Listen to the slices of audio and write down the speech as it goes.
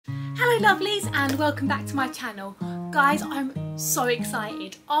Hello lovelies and welcome back to my channel. Guys, I'm so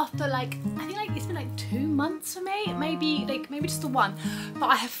excited. After I think it's been like 2 months for me, maybe just the one, but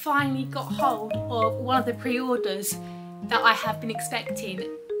I have finally got hold of one of the pre-orders that I have been expecting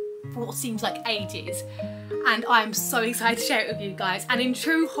for what seems like ages, and I'm so excited to share it with you guys. And in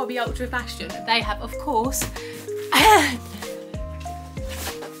true hobby ultra fashion, they have of course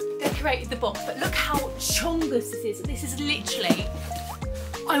decorated the box, but look how chongus this is. This is literally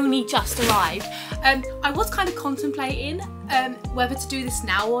only just arrived. I was kind of contemplating whether to do this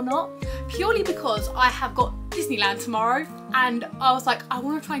now or not, purely because I have got Disneyland tomorrow and I was like, I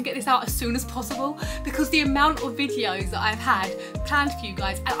want to try and get this out as soon as possible because the amount of videos that I've had planned for you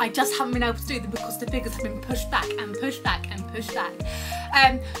guys, and I just haven't been able to do them because the figures have been pushed back and pushed back and pushed back.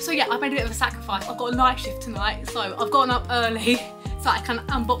 So yeah, I've made a bit of a sacrifice. I've got a night shift tonight, so I've gotten up early so I can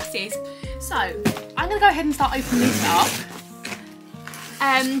unbox this. So I'm going to go ahead and start opening this up.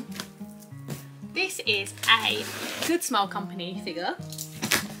 This is a Good Smile Company figure,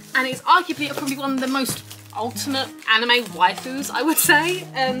 and it's arguably probably one of the most ultimate anime waifus, I would say.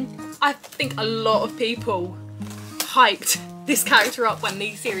 I think a lot of people hyped this character up when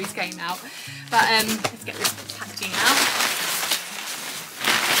the series came out, but let's get this packaging out.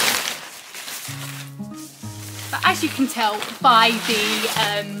 But as you can tell by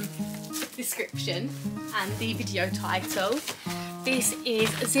the description and the video title, this is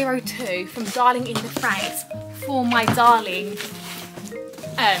 02 from Darling in the Franks for my darling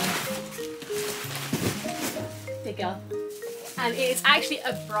figure, and it's actually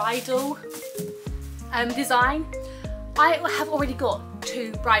a bridal design. I have already got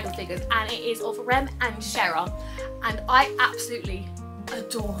 2 bridal figures, and it is of Rem and Shera, and I absolutely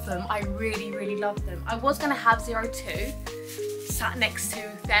adore them. I really love them. I was going to have 02 sat next to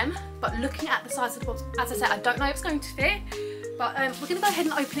them, but looking at the size of the box, as I said, I don't know if it's going to fit. But we're going to go ahead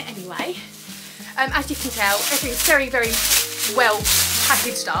and open it anyway. As you can tell, everything's very well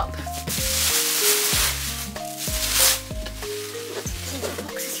packaged up.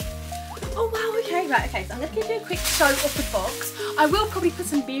 Oh wow, okay, right, okay, so I'm going to give you a quick show of the box. I will probably put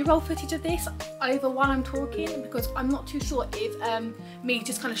some B-roll footage of this over while I'm talking, because I'm not too sure if me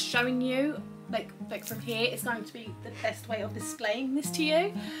just kind of showing you like from here is going to be the best way of displaying this to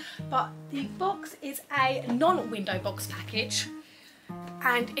you. But the box is a non-window box package,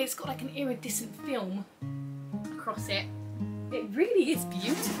 and it's got like an iridescent film across it. It really is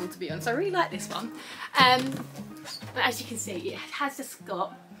beautiful, to be honest. I really like this one. But as you can see, it has just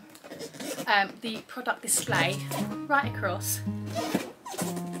got the product display right across,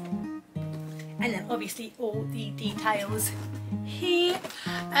 and then obviously all the details here.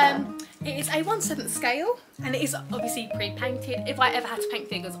 It is a 1/7 scale, and it is obviously pre-painted. If I ever had to paint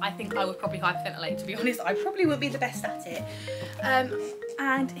figures, I think I would probably hyperventilate, to be honest. I probably would be the best at it.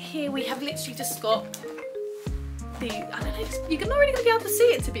 And here we have literally just got the, I don't know, you're not really going to be able to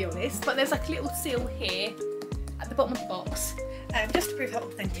see it, to be honest, but there's like a little seal here at the bottom of the box, just to prove her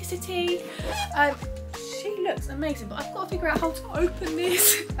authenticity. She looks amazing, but I've got to figure out how to open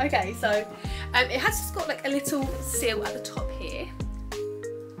this. Okay, so it has just got like a little seal at the top here.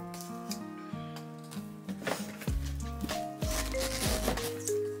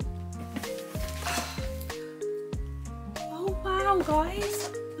 Oh wow, guys!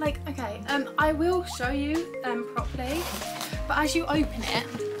 Like, okay, I will show you properly, but as you open it,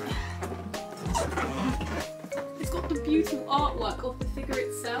 it's got the beautiful artwork of the figure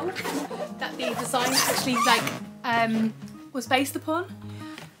itself that the design actually was based upon.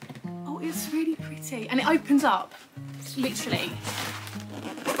 Oh, it's really pretty, and it opens up literally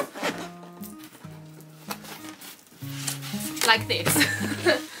like this.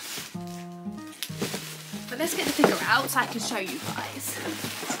 But let's get the figure out so I can show you guys.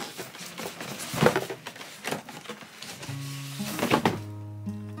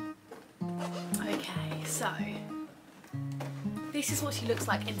 Okay, so this is what she looks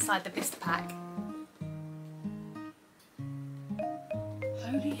like inside the blister pack.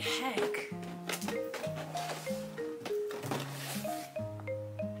 Holy heck.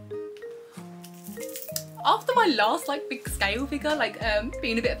 After my last like big scale figure,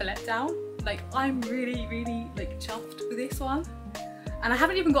 being a bit of a letdown, I'm really chuffed with this one. And I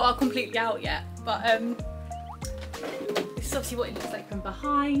haven't even got it completely out yet, but this is obviously what it looks like from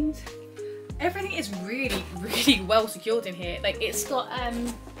behind. Everything is really well secured in here. Like, it's got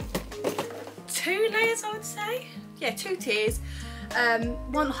 2 layers, I would say. Yeah, 2 tiers.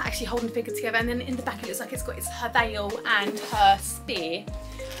 One actually holding the figure together, and then in the back it looks like it's got her veil and her spear.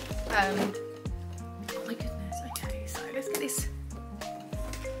 Oh my goodness. Okay, so let's get this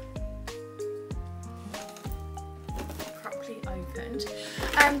properly opened.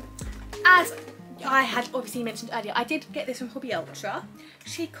 as I had obviously mentioned earlier, I did get this from Hobby Ultra.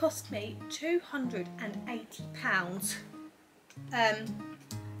 She cost me £280.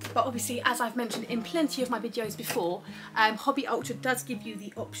 But obviously, as I've mentioned in plenty of my videos before, Hobby Ultra does give you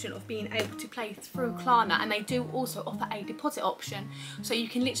the option of being able to pay through Klarna, and they do also offer a deposit option. So you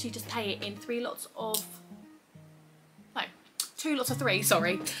can literally just pay it in 2 lots of 3,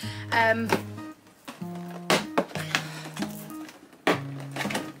 sorry. And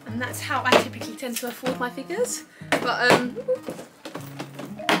that's how I typically tend to afford my figures. But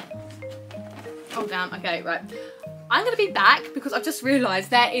oh damn, okay, right. I'm going to be back because I've just realised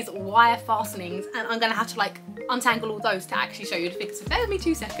there is wire fastenings, and I'm going to have to like untangle all those to actually show you the figures. So bear with me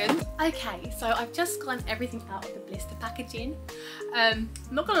 2 seconds. Okay, so I've just gotten everything out of the blister packaging. I'm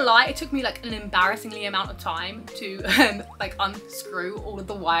not going to lie, it took me like an embarrassingly amount of time to like unscrew all of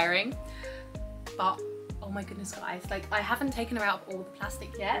the wiring. But oh my goodness guys, like I haven't taken her out of all the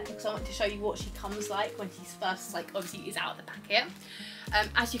plastic yet because I want to show you what she comes like when she's first like obviously is out of the packet.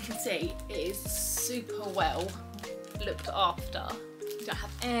 As you can see, it is super well looked after. You don't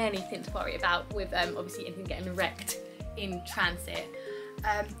have anything to worry about with obviously anything getting wrecked in transit.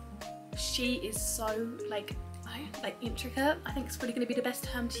 She is so like intricate. I think it's really going to be the best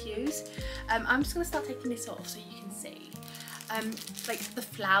term to use. I'm just going to start taking this off so you can see. Like the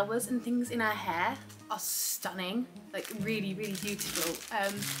flowers and things in her hair are stunning, like really beautiful.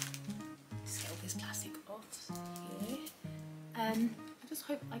 Just get all this plastic off here. I just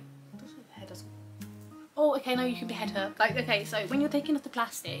hope the hair doesn't. Oh, okay, no, you can behead her. Like, okay, so when you're taking off the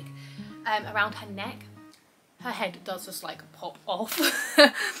plastic around her neck, her head does just like pop off,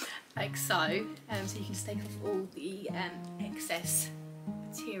 like so. So you can just take off all the excess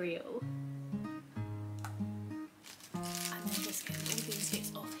material, and then just get all these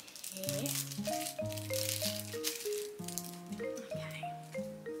bits off here. Okay,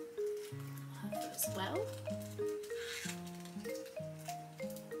 as well.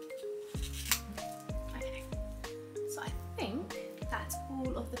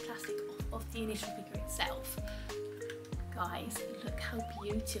 All of the plastic off the initial figure itself. Guys, look how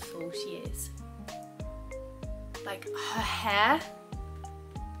beautiful she is. Like her hair,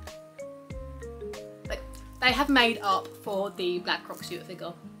 like they have made up for the Black Rock Shooter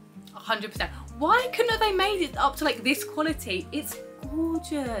figure 100%. Why couldn't they made it up to like this quality? It's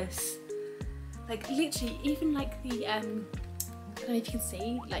gorgeous. Like literally, even like the I don't know if you can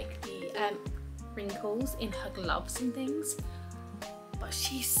see like the wrinkles in her gloves and things. But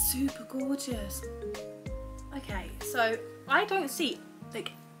she's super gorgeous. Okay, so I don't see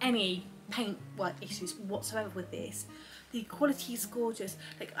like any paint work issues whatsoever with this. The quality is gorgeous.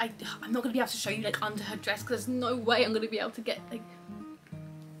 Like I'm not gonna be able to show you like under her dress because there's no way I'm gonna be able to get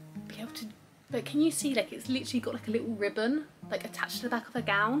but can you see like it's literally got like a little ribbon like attached to the back of her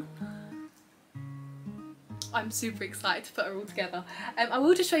gown. I'm super excited to put her all together. I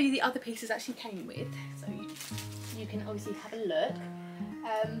will just show you the other pieces that she came with, so you can obviously have a look.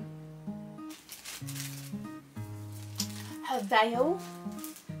 Her veil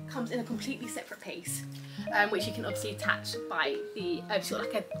comes in a completely separate piece, which you can obviously attach by the she's got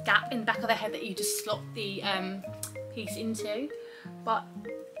like a gap in the back of her head that you just slot the piece into. But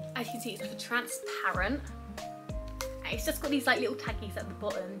as you can see, it's like a transparent. It's just got these like little taggies at the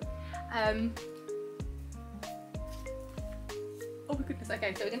bottom. Oh my goodness,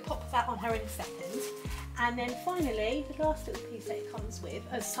 okay, so we're going to pop that on her in a second. And then finally, the last little piece that it comes with,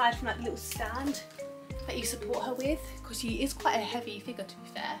 aside from that little stand that you support her with, because she is quite a heavy figure to be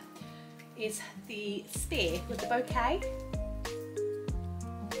fair, is the spear with the bouquet.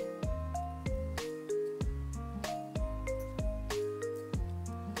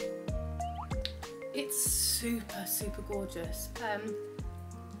 It's super gorgeous.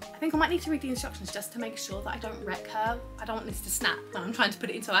 I think I might need to read the instructions just to make sure that I don't wreck her. I don't want this to snap when I'm trying to put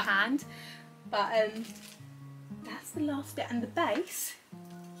it into her hand. But that's the last bit. And the base,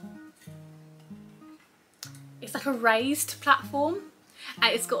 it's like a raised platform.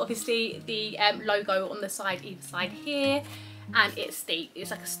 And it's got obviously the logo on the side, either side here. And it's steep,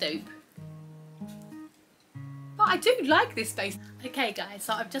 it's like a stoop. But I do like this base. Okay guys,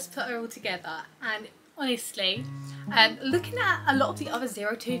 so I've just put her all together, and honestly, looking at a lot of the other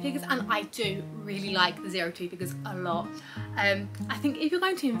 02 figures, and I do really like the 02 figures a lot. I think if you're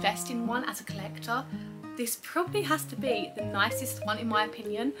going to invest in one as a collector, this probably has to be the nicest one in my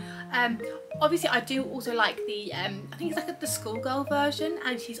opinion. Obviously I do also like the, I think it's like the schoolgirl version,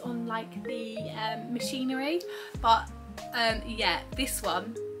 and she's on like the machinery, but yeah, this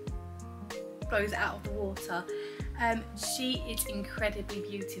one blows out of the water. She is incredibly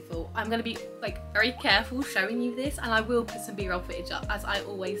beautiful. I'm going to be like very careful showing you this, and I will put some B-roll footage up as I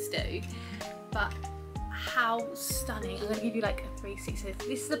always do, but how stunning. I'm going to give you like a 360.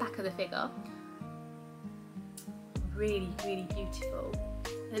 This is the back of the figure. Really, really beautiful.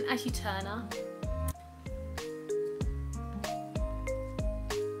 And then as you turn her,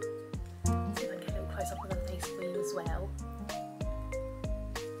 see if I can get a little close up of her face for you as well.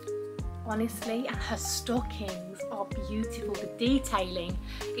 Honestly, and her stockings are beautiful. The detailing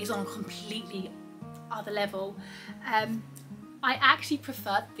is on a completely other level. I actually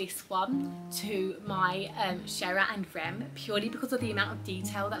preferred this one to my Shera and Rem purely because of the amount of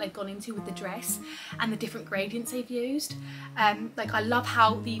detail that they've gone into with the dress and the different gradients they've used. Like, I love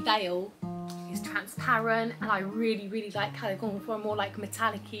how the veil is transparent, and I really, really like how they've gone for a more like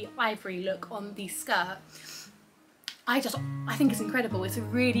metallic-y ivory look on the skirt. I think it's incredible. It's a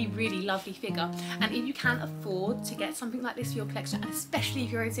really, really lovely figure, and if you can afford to get something like this for your collection, and especially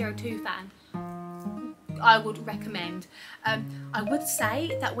if you're a 02 fan, I would recommend. I would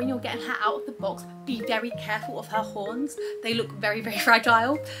say that when you're getting her out of the box, be very careful of her horns. They look very, very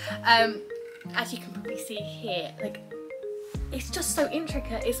fragile. As you can probably see here, like, it's just so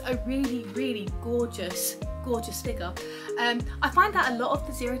intricate. It's a really, really gorgeous figure. I find that a lot of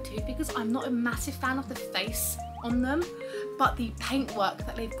the 02 figures, I'm not a massive fan of the face on them, but the paintwork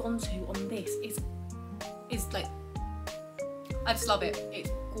that they've gone to on this is like, I just love it. It's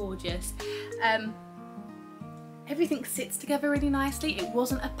gorgeous. Everything sits together really nicely. It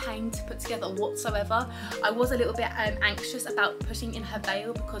wasn't a pain to put together whatsoever. I was a little bit anxious about putting in her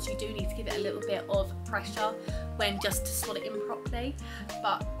veil because you do need to give it a little bit of pressure when just to slot it in properly.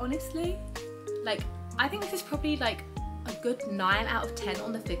 But honestly, like, I think this is probably like a good 9 out of 10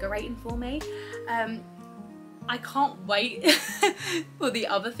 on the figure rating for me. I can't wait for the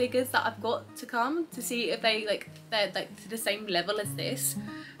other figures that I've got to come to see if they're like to the same level as this,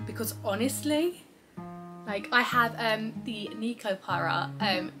 because honestly, like, I have the Nico Para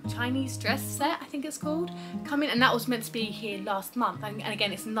Chinese dress set, I think it's called, coming, and that was meant to be here last month, and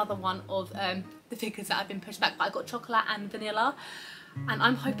again it's another one of the figures that have been pushed back, but I got chocolate and vanilla, and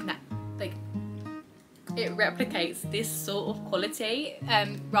I'm hoping that like it replicates this sort of quality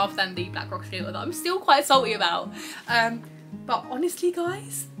rather than the Black Rock Shooter that I'm still quite salty about. But honestly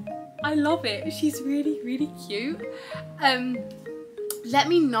guys, I love it. She's really, really cute. Let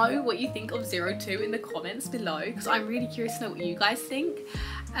me know what you think of 02 in the comments below, because I'm really curious to know what you guys think.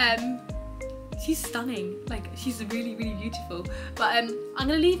 She's stunning, like, she's really, really beautiful. But I'm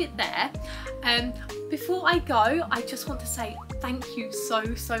gonna leave it there. Before I go, I just want to say thank you so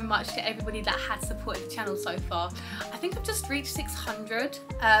much to everybody that has supported the channel so far. I think I've just reached 600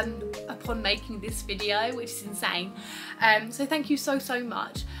 upon making this video, which is insane. So thank you so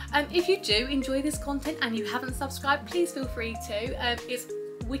much. If you do enjoy this content and you haven't subscribed, please feel free to. It's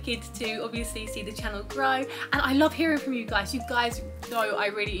wicked to obviously see the channel grow, and I love hearing from you guys. You guys know I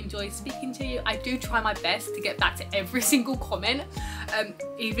really enjoy speaking to you. I do try my best to get back to every single comment,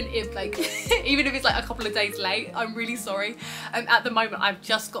 even if like even if it's like a couple of days late. I'm really sorry. At the moment I've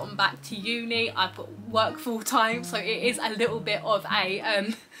just gotten back to uni, I've got work full time, so it is a little bit of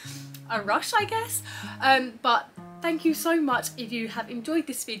a rush, I guess, but thank you so much. If you have enjoyed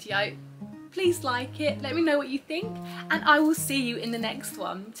this video, please like it, let me know what you think, and I will see you in the next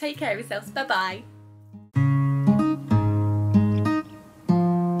one. Take care of yourselves, bye bye.